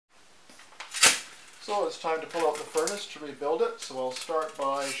So it's time to pull out the furnace to rebuild it. So I'll start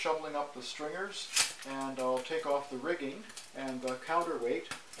by shoveling up the stringers, and I'll take off the rigging and the counterweight,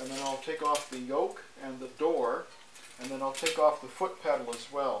 and then I'll take off the yoke and the door, and then I'll take off the foot pedal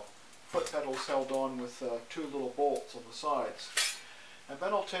as well. Foot pedal's held on with two little bolts on the sides. And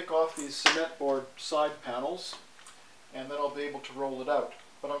then I'll take off these cement board side panels, and then I'll be able to roll it out.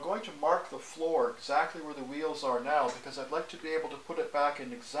 But I'm going to mark the floor exactly where the wheels are now, because I'd like to be able to put it back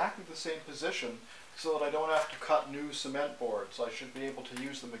in exactly the same position so that I don't have to cut new cement boards. I should be able to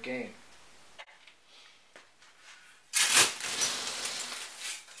use them again.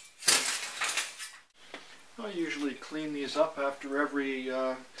 I usually clean these up after every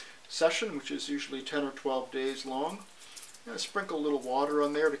session, which is usually 10 or 12 days long. And I sprinkle a little water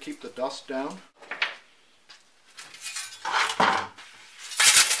on there to keep the dust down.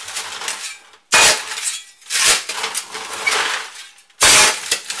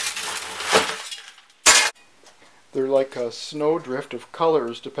 They're like a snowdrift of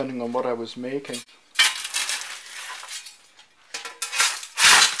colors depending on what I was making.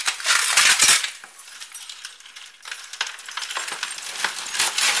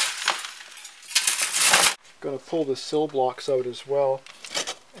 Going to pull the sill blocks out as well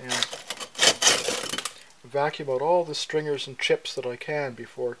and vacuum out all the stringers and chips that I can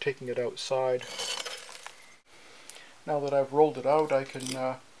before taking it outside. Now that I've rolled it out, I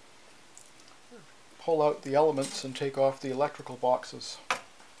can pull out the elements and take off the electrical boxes.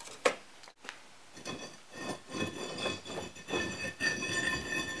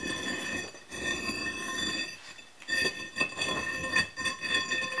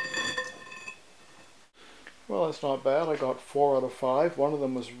 Well, that's not bad. I got 4 out of 5. One of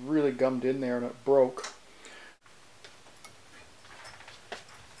them was really gummed in there and it broke.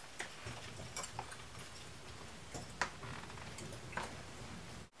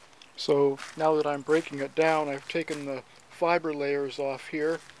 So now that I'm breaking it down, I've taken the fiber layers off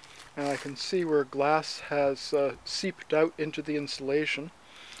here, and I can see where glass has seeped out into the insulation.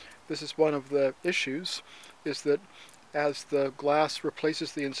 This is one of the issues, is that as the glass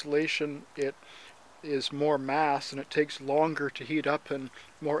replaces the insulation, it is more mass and it takes longer to heat up and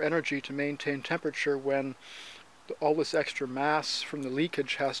more energy to maintain temperature when all this extra mass from the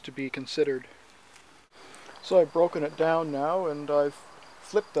leakage has to be considered. So I've broken it down now, and I've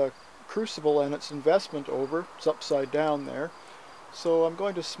flipped the crucible and its investment over. It's upside down there. So I'm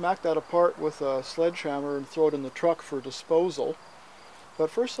going to smack that apart with a sledgehammer and throw it in the truck for disposal. But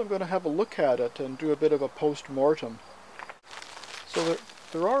first I'm going to have a look at it and do a bit of a post-mortem. So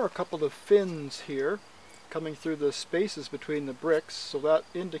there are a couple of fins here coming through the spaces between the bricks, so that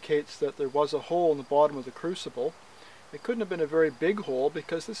indicates that there was a hole in the bottom of the crucible. It couldn't have been a very big hole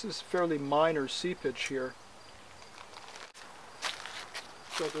because this is fairly minor seepage here.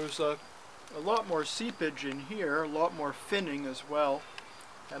 So there's a lot more seepage in here, a lot more finning as well,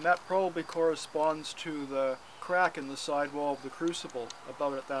 and that probably corresponds to the crack in the side wall of the crucible,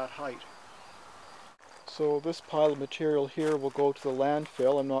 about at that height. So this pile of material here will go to the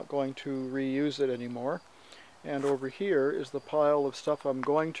landfill. I'm not going to reuse it anymore. And over here is the pile of stuff I'm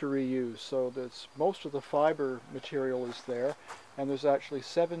going to reuse. So that's most of the fiber material is there, and there's actually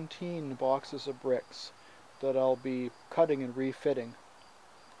 17 boxes of bricks that I'll be cutting and refitting.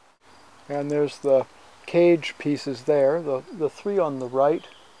 And there's the cage pieces there. The 3 on the right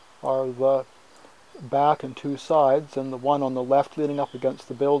are the back and 2 sides, and the one on the left leaning up against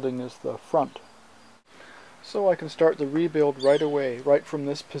the building is the front. So I can start the rebuild right away, right from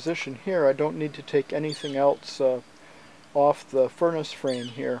this position here. I don't need to take anything else off the furnace frame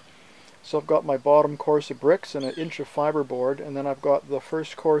here. So I've got my bottom course of bricks and 1 inch of fiberboard, and then I've got the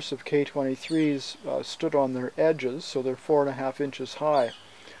first course of K23s stood on their edges, so they're 4.5 inches high.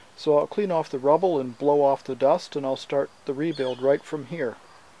 So I'll clean off the rubble and blow off the dust, and I'll start the rebuild right from here.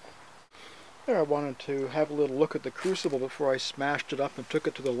 There, I wanted to have a little look at the crucible before I smashed it up and took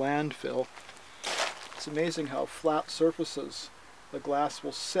it to the landfill. It's amazing how flat surfaces, the glass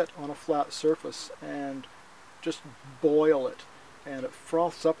will sit on a flat surface and just boil it, and it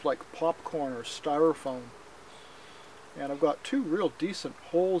froths up like popcorn or styrofoam. And I've got 2 real decent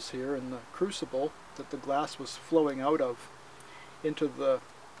holes here in the crucible that the glass was flowing out of into the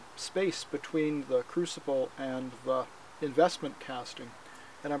space between the crucible and the investment casting.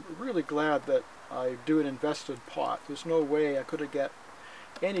 And I'm really glad that I do an invested pot. There's no way I could have get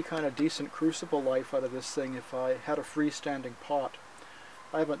any kind of decent crucible life out of this thing if I had a freestanding pot.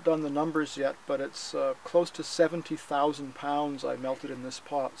 I haven't done the numbers yet, but it's close to 70,000 pounds I melted in this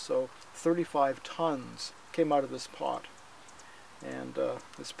pot, so 35 tons came out of this pot. And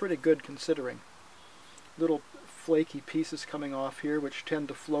it's pretty good considering. Little flaky pieces coming off here which tend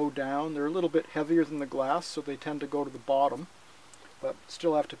to flow down. They're a little bit heavier than the glass, so they tend to go to the bottom, but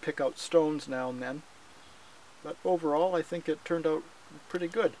still have to pick out stones now and then. But overall I think it turned out pretty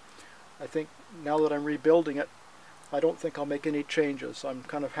good. I think now that I'm rebuilding it, I don't think I'll make any changes. I'm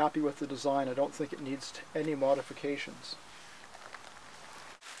kind of happy with the design. I don't think it needs any modifications.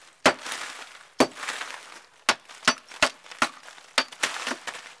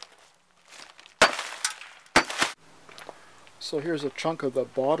 So here's a chunk of the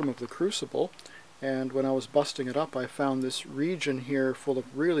bottom of the crucible, and when I was busting it up I found this region here full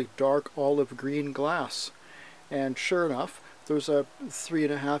of really dark olive green glass. And sure enough, there's a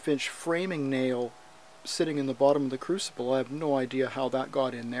 3.5-inch framing nail sitting in the bottom of the crucible. I have no idea how that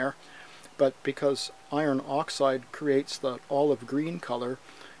got in there, but because iron oxide creates the olive green color,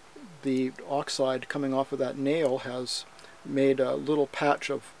 the oxide coming off of that nail has made a little patch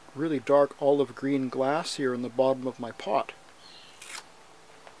of really dark olive green glass here in the bottom of my pot.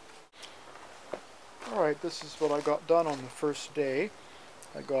 Alright, this is what I got done on the first day.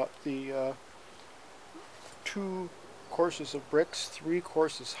 I got the 2 courses of bricks, 3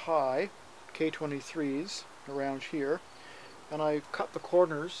 courses high, K23s around here, and I cut the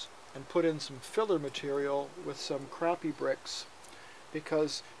corners and put in some filler material with some crappy bricks,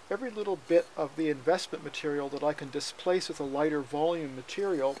 because every little bit of the investment material that I can displace with a lighter volume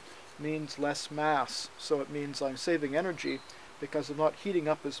material means less mass. So it means I'm saving energy because I'm not heating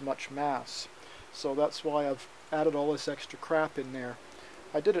up as much mass. So that's why I've added all this extra crap in there.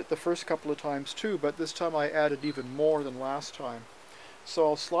 I did it the first couple of times too, but this time I added even more than last time. So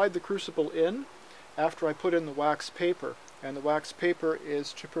I'll slide the crucible in after I put in the wax paper, and the wax paper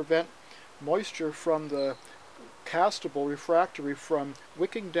is to prevent moisture from the castable refractory from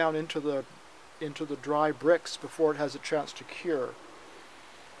wicking down into the dry bricks before it has a chance to cure.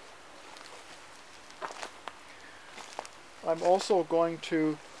 I'm also going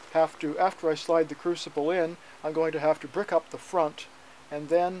to have to, after I slide the crucible in, I'm going to have to brick up the front, and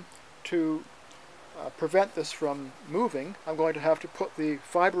then to prevent this from moving, I'm going to have to put the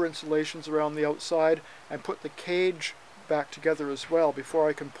fiber insulations around the outside and put the cage back together as well before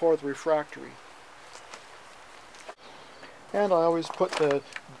I can pour the refractory. And I always put the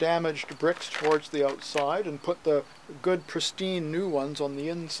damaged bricks towards the outside and put the good pristine new ones on the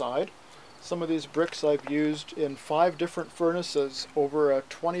inside. Some of these bricks I've used in 5 different furnaces over a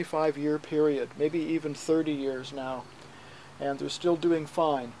 25-year period, maybe even 30 years now, and they're still doing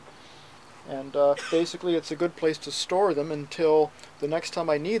fine. And basically it's a good place to store them until the next time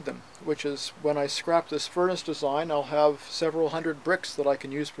I need them, which is when I scrap this furnace design. I'll have several hundred bricks that I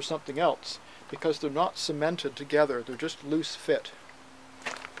can use for something else, because they're not cemented together, they're just loose fit.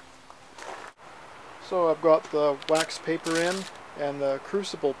 So I've got the wax paper in and the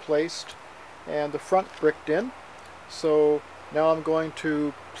crucible placed and the front bricked in. So now I'm going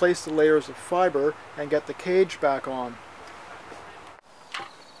to place the layers of fiber and get the cage back on.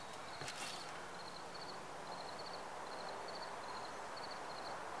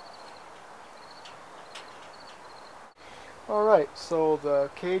 Alright, so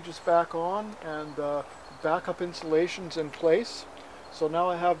the cage is back on and the backup insulation's in place. So now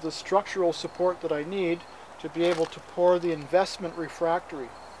I have the structural support that I need to be able to pour the investment refractory.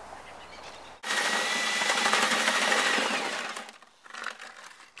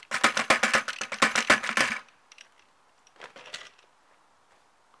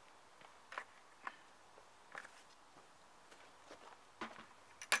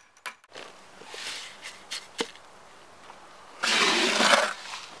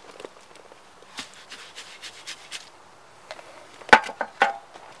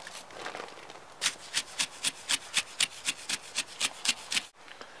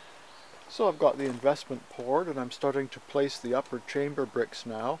 So I've got the investment poured and I'm starting to place the upper chamber bricks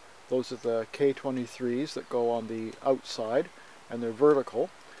now. Those are the K23s that go on the outside and they're vertical,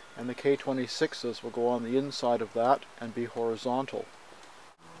 and the K26s will go on the inside of that and be horizontal.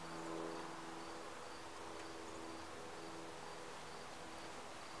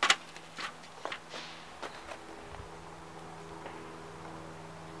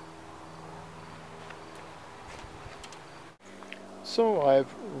 So I've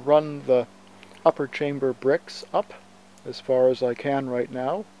run the upper chamber bricks up as far as I can right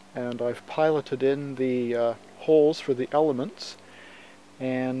now, and I've piloted in the holes for the elements,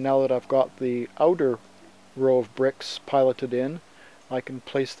 and now that I've got the outer row of bricks piloted in, I can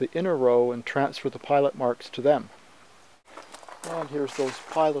place the inner row and transfer the pilot marks to them. And here's those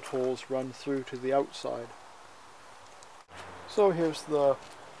pilot holes run through to the outside. So here's the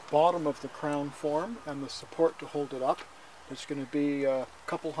bottom of the crown form and the support to hold it up. It's going to be a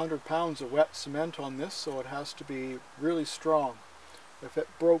couple 100 pounds of wet cement on this, so it has to be really strong. If it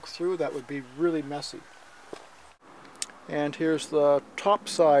broke through, that would be really messy. And here's the top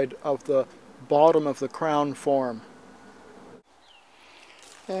side of the bottom of the crown form.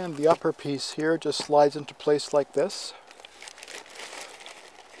 And the upper piece here just slides into place like this.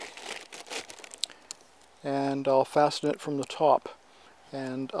 And I'll fasten it from the top.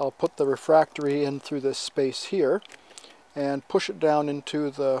 And I'll put the refractory in through this space here and push it down into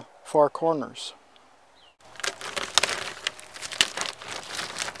the far corners.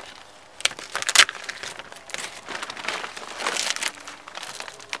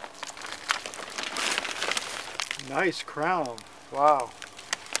 Nice crown. Wow.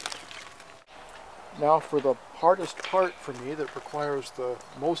 Now for the hardest part for me that requires the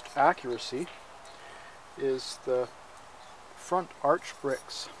most accuracy is the front arch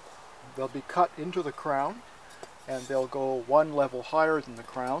bricks. They'll be cut into the crown and they'll go one level higher than the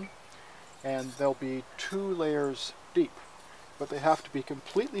crown and they'll be 2 layers deep, but they have to be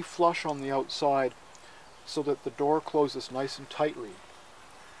completely flush on the outside so that the door closes nice and tightly,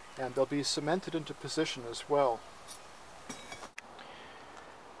 and they'll be cemented into position as well.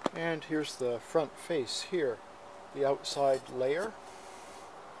 And here's the front face here, the outside layer.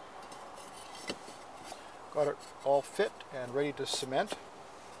 Got it all fit and ready to cement.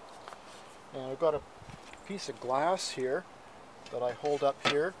 And I've got a piece of glass here that I hold up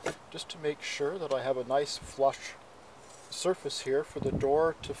here just to make sure that I have a nice flush surface here for the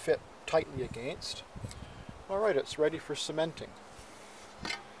door to fit tightly against. Alright, it's ready for cementing.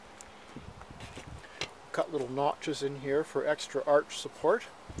 Cut little notches in here for extra arch support.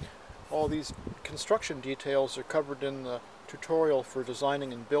 All these construction details are covered in the tutorial for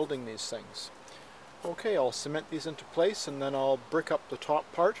designing and building these things. Okay, I'll cement these into place and then I'll brick up the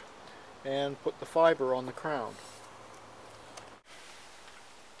top part and put the fiber on the crown.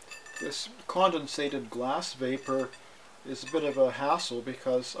 This condensated glass vapor is a bit of a hassle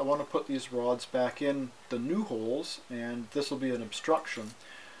because I want to put these rods back in the new holes and this will be an obstruction.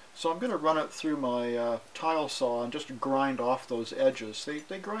 So I'm going to run it through my tile saw and just grind off those edges.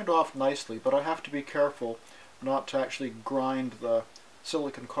 They grind off nicely, but I have to be careful not to actually grind the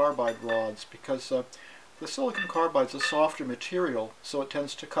silicon carbide rods because the silicon carbide is a softer material, so it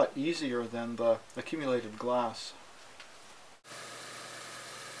tends to cut easier than the accumulated glass.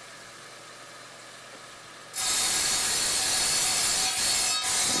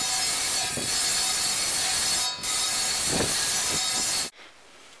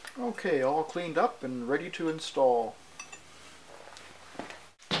 Okay, all cleaned up and ready to install.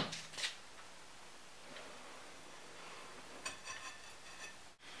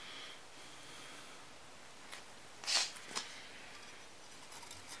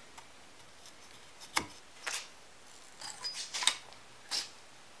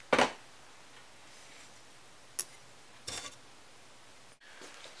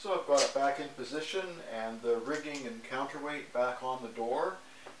 So I've got it back in position and the rigging and counterweight back on the door,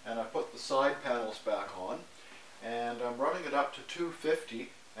 and I put the side panels back on, and I'm running it up to 250,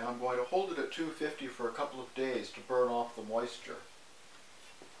 and I'm going to hold it at 250 for a couple of days to burn off the moisture.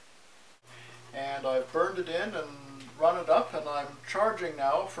 And I've burned it in and run it up, and I'm charging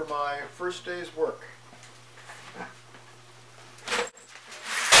now for my first day's work.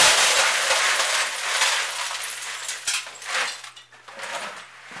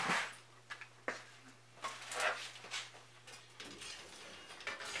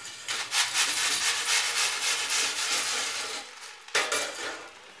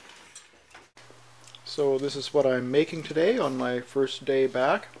 So this is what I'm making today on my first day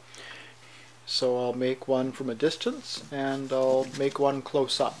back. So I'll make one from a distance and I'll make one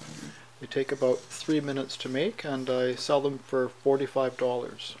close up. They take about 3 minutes to make and I sell them for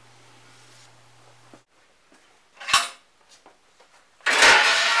 $45.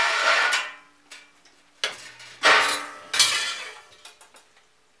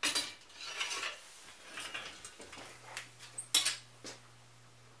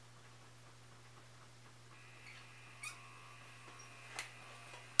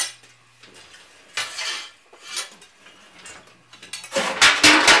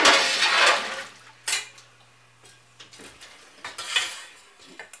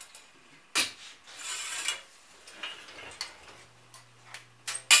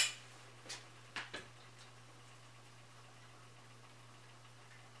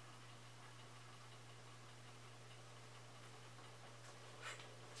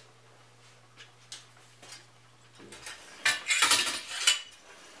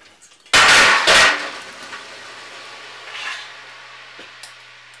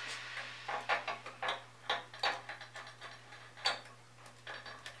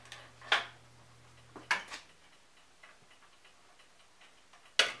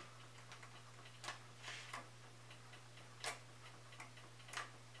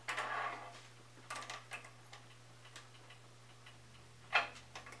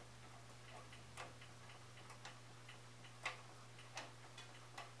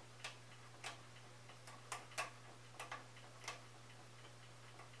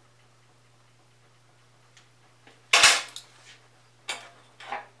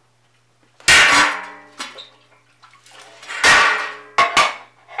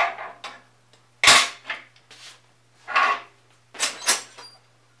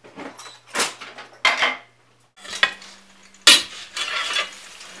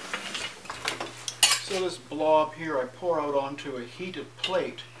 this blob here I pour out onto a heated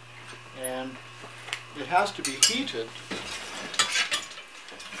plate, and it has to be heated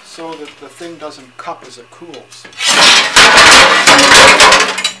so that the thing doesn't cup as it cools.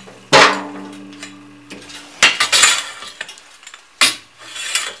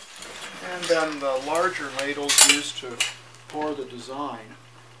 And then the larger ladles used to pour the design.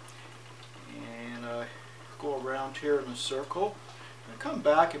 And go around here in a circle and come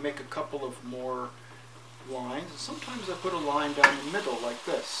back and make a couple of more lines. And sometimes I put a line down the middle like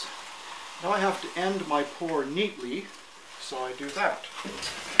this. Now I have to end my pour neatly, so I do that.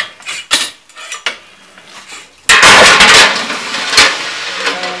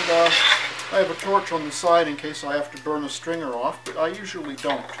 And I have a torch on the side in case I have to burn a stringer off, but I usually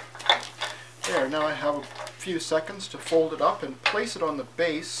don't. There, now I have a few seconds to fold it up and place it on the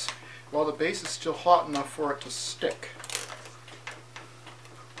base while the base is still hot enough for it to stick.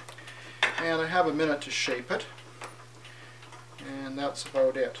 And I have a minute to shape it, and that's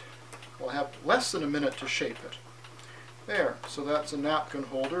about it. Well, I have less than a minute to shape it. There, so that's a napkin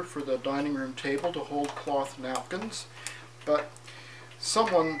holder for the dining room table to hold cloth napkins. But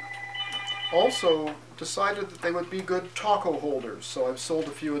someone also decided that they would be good taco holders, so I've sold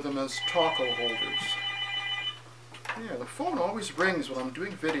a few of them as taco holders. Yeah, the phone always rings when I'm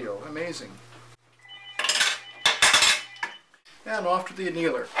doing video. Amazing. And off to the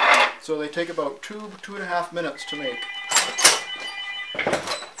annealer. So they take about 2.5 minutes to make.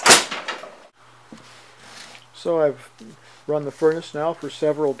 So I've run the furnace now for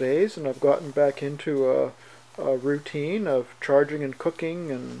several days, and I've gotten back into a routine of charging and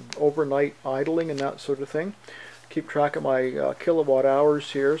cooking and overnight idling and that sort of thing. Keep track of my kilowatt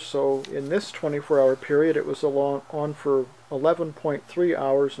hours here. So in this 24-hour period it was on for 11.3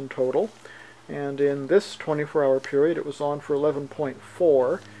 hours in total, and in this 24-hour period it was on for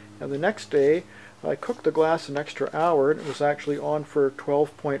 11.4, and the next day I cooked the glass an extra hour and it was actually on for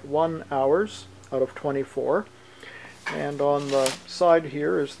 12.1 hours out of 24. And on the side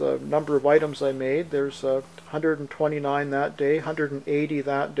here is the number of items I made. There's 129 that day, 180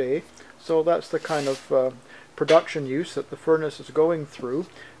 that day. So that's the kind of production use that the furnace is going through.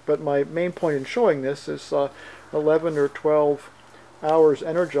 But my main point in showing this is 11 or 12 hours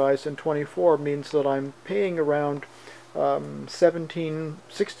energized in 24 means that I'm paying around $16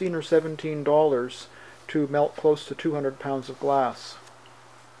 or $17 to melt close to 200 pounds of glass.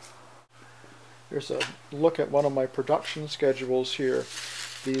 Here's a look at one of my production schedules here.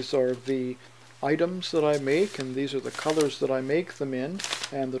 These are the items that I make, and these are the colors that I make them in,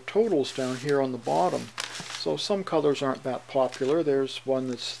 and the totals down here on the bottom. So some colors aren't that popular. There's one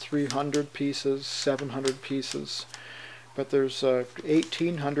that's 300 pieces, 700 pieces, but there's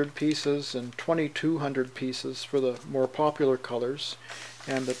 1,800 pieces and 2,200 pieces for the more popular colors.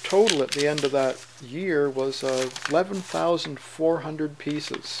 And the total at the end of that year was 11,400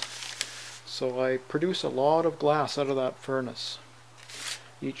 pieces. So I produce a lot of glass out of that furnace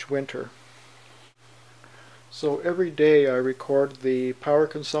each winter. So every day I record the power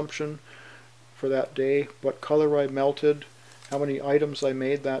consumption for that day, what color I melted, how many items I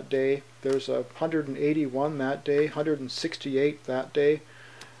made that day. There's 181 that day, 168 that day.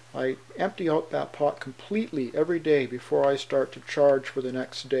 I empty out that pot completely every day before I start to charge for the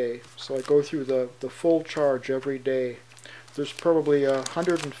next day. So I go through the full charge every day. There's probably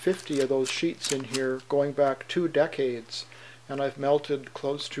 150 of those sheets in here going back 2 decades, and I've melted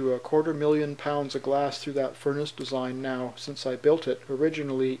close to 250,000 pounds of glass through that furnace design now since I built it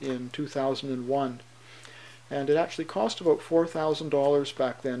originally in 2001. And it actually cost about $4,000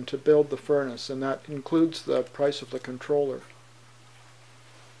 back then to build the furnace, and that includes the price of the controller.